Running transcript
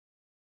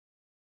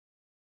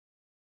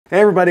Hey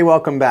everybody,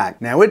 welcome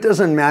back. Now it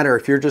doesn't matter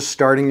if you're just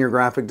starting your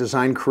graphic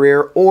design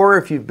career or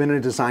if you've been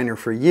a designer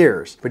for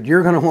years, but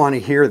you're going to want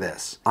to hear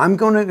this. I'm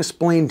going to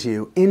explain to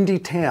you in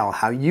detail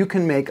how you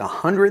can make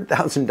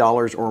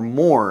 $100,000 or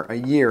more a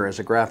year as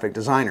a graphic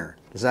designer.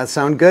 Does that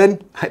sound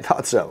good? I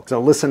thought so.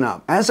 So listen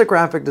up. As a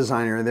graphic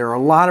designer, there are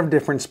a lot of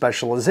different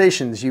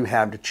specializations you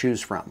have to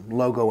choose from.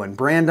 Logo and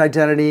brand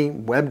identity,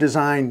 web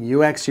design,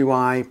 UX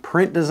UI,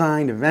 print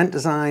design, event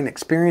design,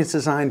 experience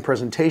design,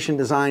 presentation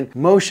design,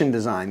 motion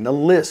design. The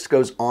list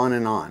goes on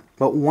and on.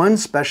 But one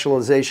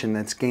specialization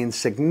that's gained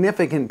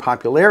significant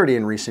popularity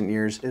in recent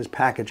years is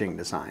packaging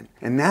design.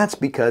 And that's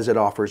because it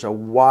offers a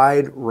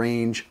wide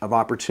range of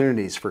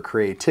opportunities for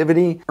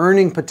creativity,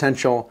 earning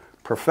potential,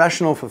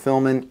 professional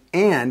fulfillment,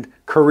 and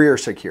career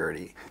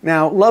security.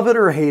 Now, love it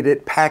or hate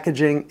it,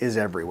 packaging is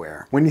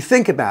everywhere. When you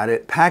think about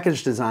it,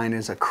 package design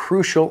is a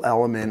crucial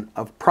element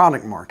of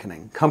product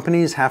marketing.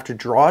 Companies have to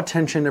draw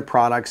attention to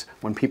products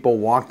when people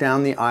walk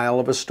down the aisle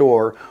of a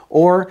store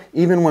or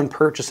even when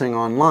purchasing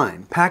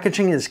online.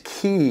 Packaging is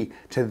key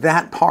to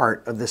that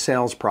part of the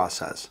sales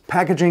process.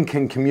 Packaging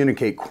can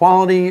communicate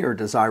quality or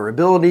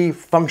desirability,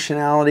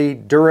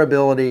 functionality,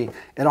 durability.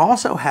 It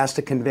also has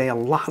to convey a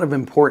lot of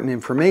important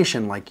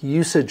information like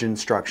usage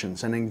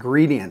instructions and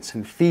ingredients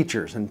and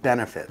features and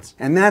benefits.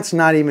 And that's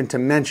not even to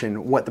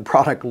mention what the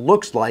product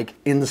looks like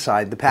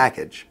inside the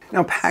package.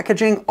 Now,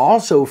 packaging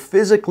also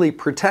physically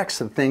protects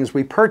the things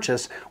we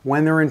purchase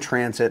when they're in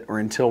transit or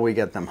until we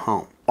get them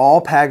home. All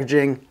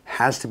packaging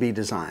has to be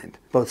designed,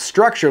 both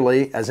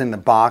structurally, as in the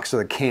box or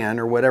the can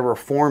or whatever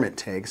form it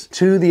takes,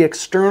 to the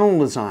external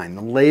design,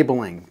 the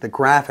labeling, the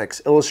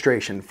graphics,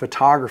 illustration,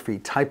 photography,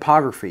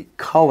 typography,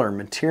 color,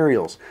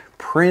 materials,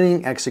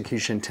 printing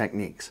execution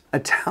techniques. A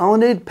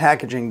talented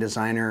packaging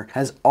designer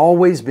has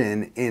always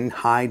been in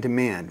high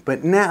demand,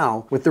 but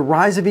now, with the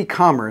rise of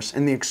e-commerce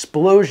and the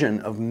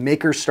explosion of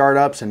maker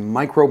startups and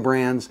micro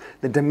brands,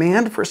 the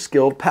demand for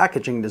skilled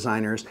packaging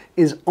designers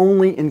is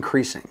only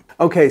increasing.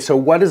 Okay, so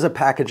what does a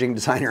packaging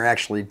designer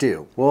actually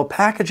do? Well, a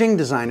packaging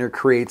designer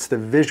creates the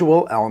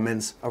visual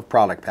elements of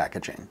product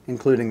packaging,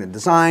 including the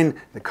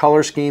design, the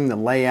color scheme, the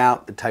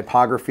layout, the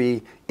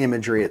typography,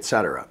 imagery,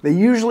 etc. They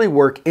usually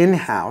work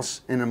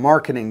in-house in a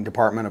marketing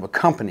department of a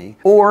company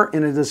or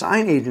in a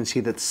design agency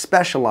that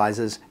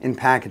specializes in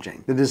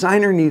packaging. The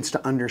designer needs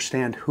to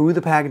understand who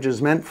the package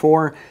is meant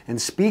for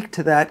and speak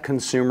to that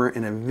consumer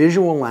in a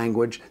visual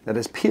language that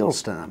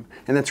appeals to them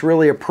and that's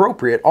really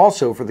appropriate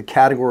also for the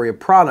category of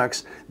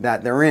products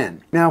that they're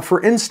in. Now,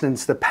 for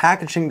instance, the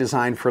packaging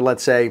design for,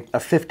 let's say, a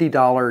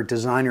 $50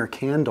 designer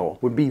candle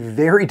would be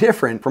very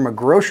different from a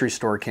grocery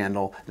store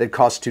candle that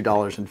costs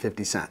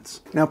 $2.50.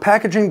 Now,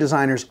 packaging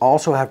designers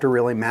also have to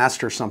really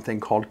master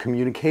something called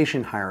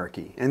communication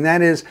hierarchy, and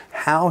that is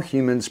how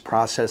humans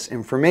process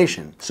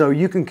information. So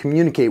you can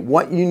communicate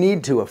what you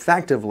need to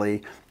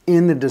effectively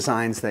in the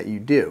designs that you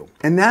do.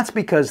 And that's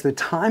because the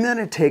time that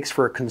it takes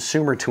for a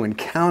consumer to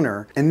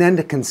encounter and then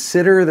to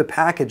consider the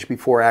package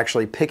before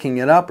actually picking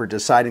it up or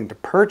deciding to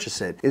purchase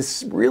it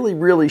is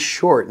really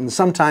short, and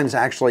sometimes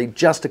actually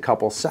just a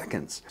couple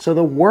seconds. So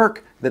the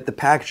work that the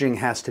packaging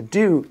has to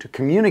do to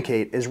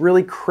communicate is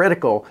really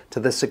critical to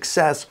the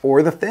success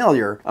or the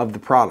failure of the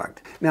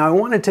product. Now, I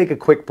want to take a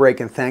quick break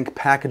and thank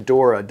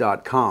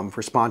pacdora.com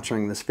for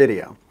sponsoring this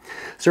video.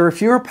 So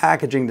if you're a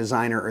packaging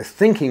designer or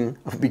thinking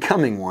of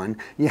becoming one,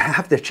 you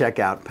have to check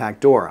out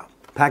Pacdora.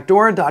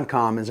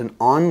 Pacdora.com is an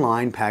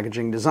online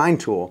packaging design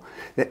tool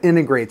that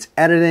integrates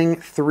editing,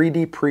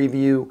 3D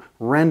preview,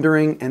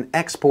 rendering, and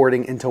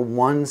exporting into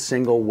one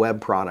single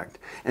web product.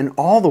 And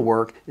all the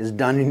work is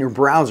done in your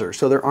browser,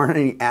 so there aren't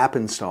any app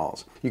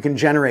installs. You can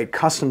generate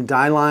custom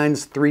die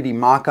lines, 3D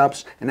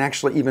mockups, and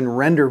actually even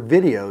render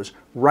videos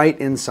right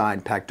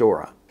inside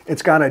Pacdora.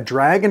 It's got a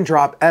drag and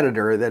drop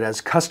editor that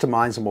has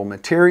customizable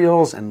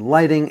materials and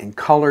lighting and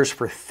colors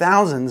for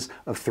thousands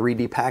of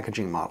 3D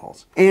packaging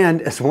models. And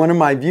as one of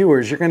my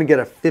viewers, you're going to get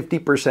a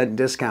 50%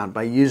 discount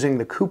by using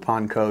the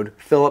coupon code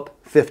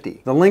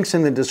Philip50. The link's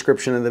in the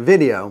description of the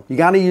video. You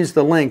got to use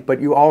the link,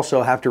 but you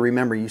also have to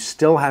remember you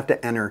still have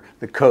to enter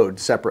the code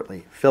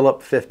separately,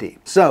 Philip50.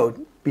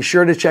 So be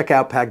sure to check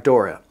out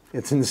Pacdora.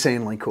 It's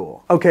insanely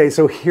cool. Okay,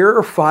 so here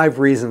are 5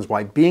 reasons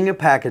why being a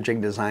packaging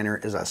designer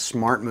is a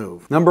smart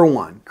move. Number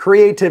 1,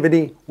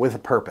 creativity with a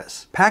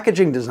purpose.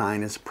 Packaging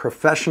design is a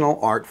professional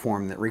art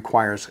form that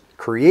requires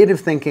creative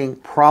thinking,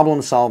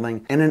 problem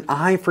solving, and an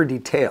eye for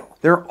detail.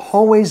 There are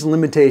always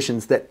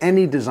limitations that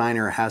any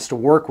designer has to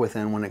work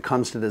within when it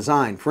comes to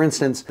design. For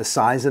instance, the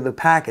size of the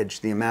package,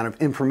 the amount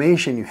of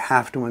information you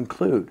have to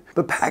include.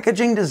 But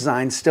packaging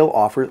design still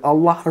offers a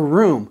lot of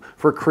room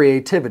for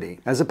creativity.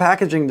 As a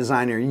packaging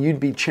designer, you'd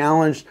be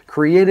challenged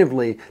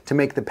creatively to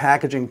make the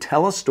packaging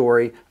tell a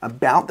story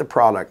about the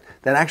product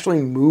that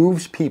actually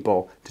moves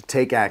people to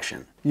take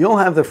action. You'll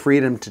have the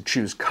freedom to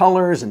choose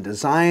colors and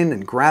design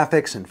and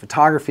graphics and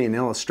photography and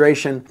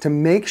illustration to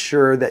make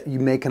sure that you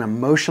make an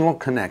emotional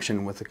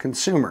connection with the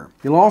consumer.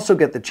 You'll also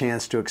get the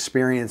chance to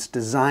experience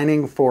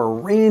designing for a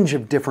range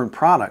of different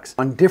products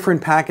on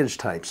different package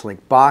types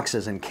like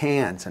boxes and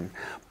cans and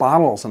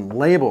bottles and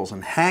labels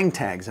and hang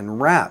tags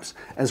and wraps,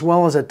 as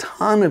well as a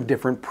ton of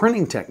different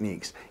printing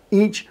techniques,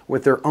 each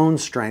with their own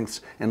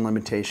strengths and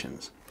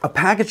limitations. A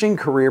packaging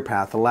career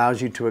path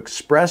allows you to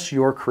express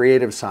your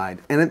creative side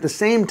and at the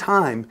same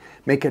time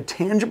make a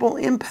tangible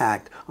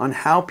impact on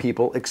how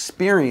people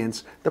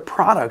experience the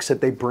products that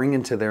they bring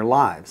into their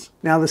lives.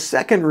 Now, the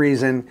second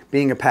reason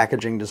being a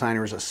packaging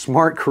designer is a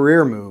smart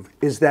career move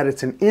is that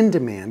it's an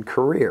in-demand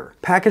career.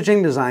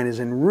 Packaging design is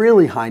in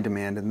really high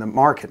demand in the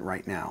market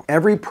right now.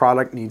 Every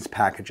product needs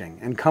packaging,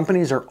 and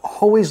companies are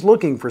always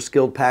looking for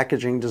skilled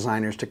packaging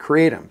designers to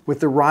create them.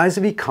 With the rise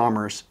of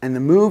e-commerce and the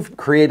move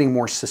creating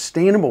more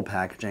sustainable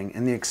packaging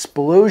and the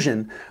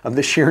explosion of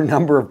the sheer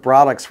number of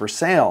products for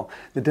sale,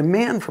 the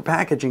demand for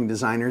packaging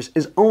designers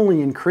is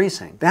only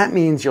increasing. That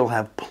means you'll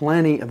have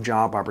plenty of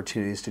job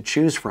opportunities to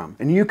choose from,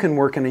 and you can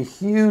work in a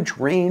huge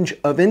range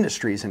of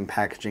industries in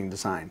packaging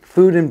design: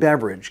 food and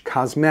beverage,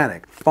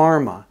 cosmetic,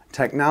 pharma,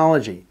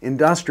 technology,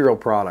 industrial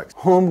products,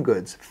 home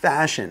goods,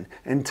 fashion,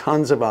 and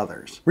tons of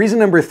others. Reason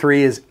number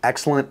 3 is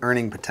excellent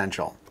earning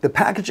potential. The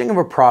packaging of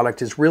a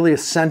product is really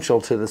essential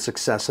to the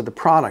success of the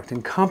product,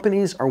 and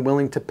companies are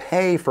willing to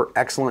pay for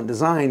excellent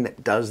design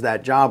that does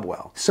that job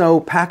well.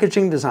 So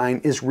packaging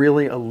design is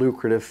really a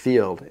lucrative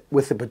field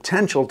with the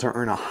potential to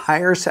earn a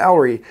higher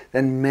salary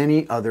than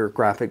many other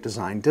graphic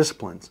design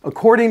disciplines.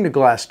 According to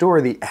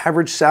Glassdoor, the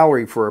average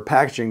salary for a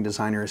packaging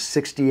designer is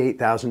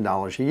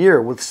 $68,000 a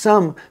year, with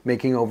some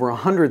making over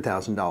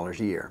 $100,000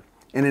 a year.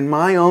 And in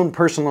my own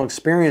personal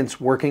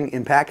experience working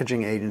in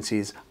packaging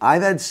agencies,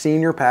 I've had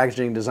senior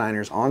packaging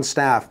designers on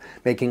staff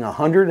making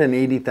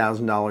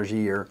 $180,000 a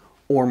year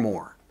or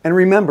more. And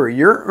remember,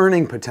 your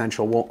earning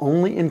potential will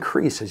only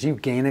increase as you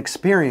gain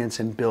experience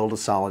and build a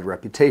solid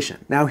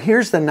reputation. Now,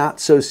 here's the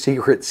not so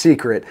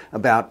secret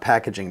about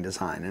packaging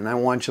design, and I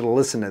want you to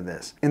listen to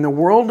this. In the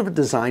world of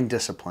design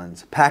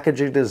disciplines,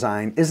 packaging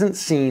design isn't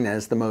seen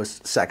as the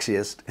most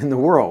sexiest in the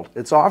world.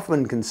 It's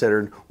often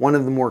considered one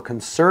of the more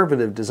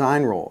conservative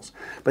design roles.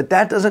 But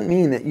that doesn't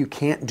mean that you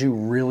can't do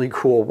really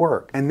cool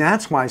work. And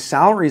that's why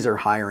salaries are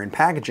higher in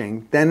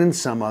packaging than in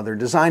some other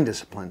design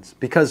disciplines,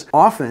 because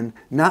often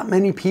not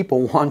many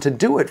people want to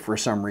do it for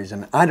some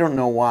reason. I don't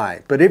know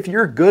why, but if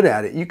you're good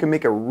at it, you can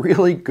make a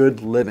really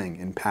good living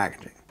in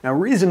packaging. Now,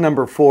 reason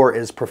number 4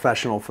 is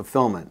professional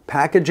fulfillment.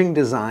 Packaging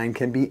design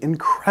can be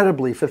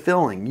incredibly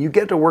fulfilling. You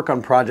get to work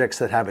on projects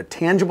that have a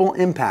tangible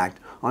impact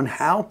on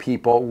how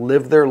people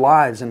live their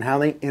lives and how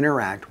they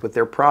interact with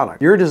their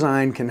product. Your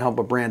design can help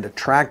a brand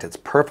attract its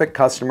perfect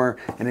customer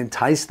and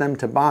entice them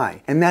to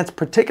buy. And that's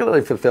particularly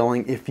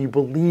fulfilling if you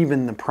believe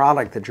in the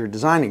product that you're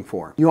designing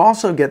for. You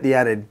also get the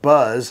added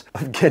buzz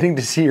of getting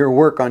to see your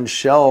work on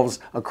shelves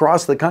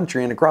across the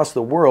country and across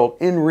the world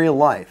in real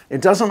life. It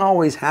doesn't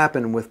always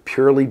happen with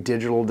purely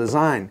digital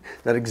design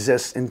that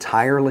exists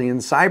entirely in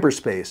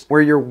cyberspace,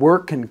 where your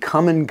work can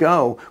come and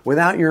go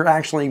without you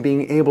actually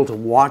being able to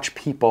watch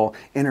people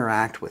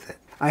interact with it.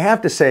 I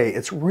have to say,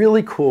 it's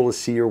really cool to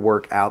see your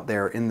work out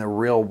there in the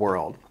real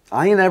world.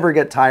 I never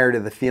get tired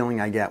of the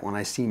feeling I get when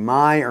I see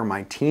my or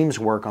my team's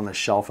work on the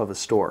shelf of a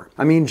store.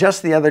 I mean,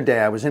 just the other day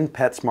I was in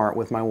PetSmart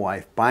with my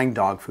wife buying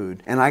dog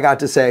food, and I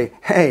got to say,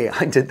 hey,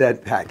 I did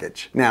that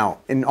package. Now,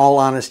 in all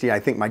honesty, I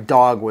think my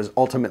dog was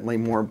ultimately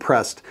more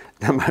impressed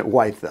than my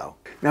wife though.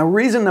 Now,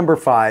 reason number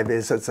 5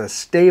 is it's a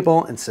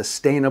stable and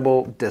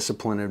sustainable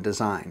discipline of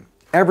design.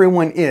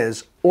 Everyone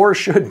is, or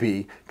should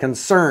be,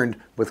 concerned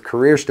with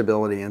career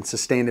stability and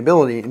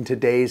sustainability in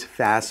today's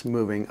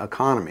fast-moving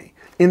economy.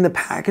 In the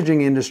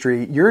packaging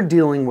industry, you're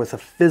dealing with a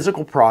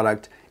physical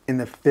product in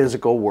the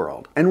physical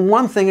world. And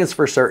one thing is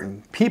for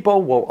certain,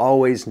 people will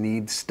always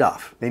need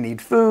stuff. They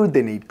need food,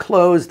 they need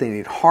clothes, they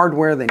need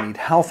hardware, they need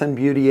health and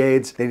beauty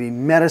aids, they need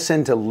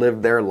medicine to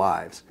live their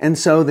lives. And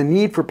so the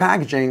need for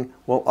packaging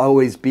will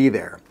always be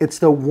there. It's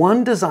the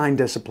one design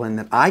discipline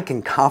that I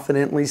can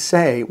confidently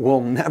say will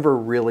never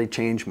really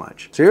change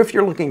much. So if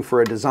you're looking for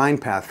a design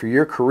path for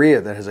your career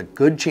that has a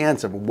good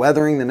chance of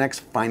weathering the next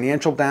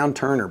financial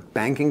downturn or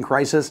banking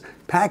crisis,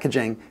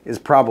 packaging is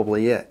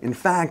probably it. In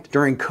fact,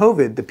 during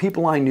COVID, the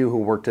people I knew who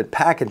worked at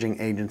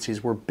packaging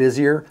agencies were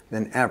busier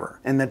than ever.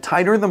 And the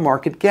tighter the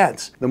market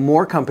gets, the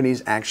more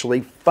companies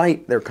actually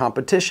fight their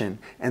competition,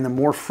 and the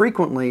more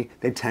frequently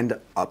they tend to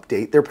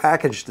update their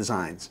package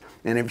designs.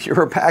 And if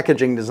you're a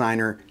packaging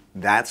designer,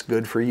 that's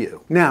good for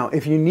you. Now,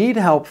 if you need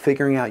help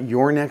figuring out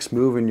your next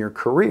move in your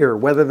career,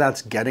 whether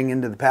that's getting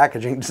into the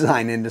packaging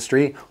design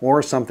industry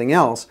or something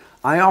else,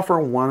 I offer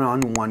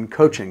one-on-one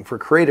coaching for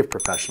creative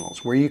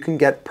professionals where you can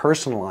get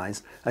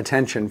personalized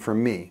attention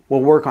from me.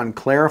 We'll work on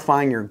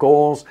clarifying your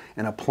goals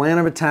and a plan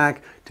of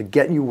attack to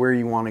get you where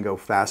you want to go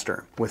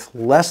faster with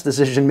less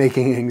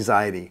decision-making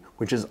anxiety,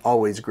 which is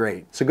always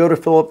great. So go to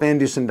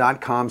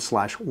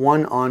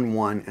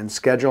philipvandusen.com/one-on-one and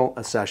schedule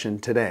a session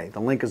today.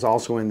 The link is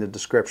also in the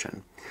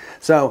description.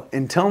 So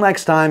until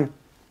next time,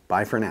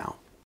 Bye for now.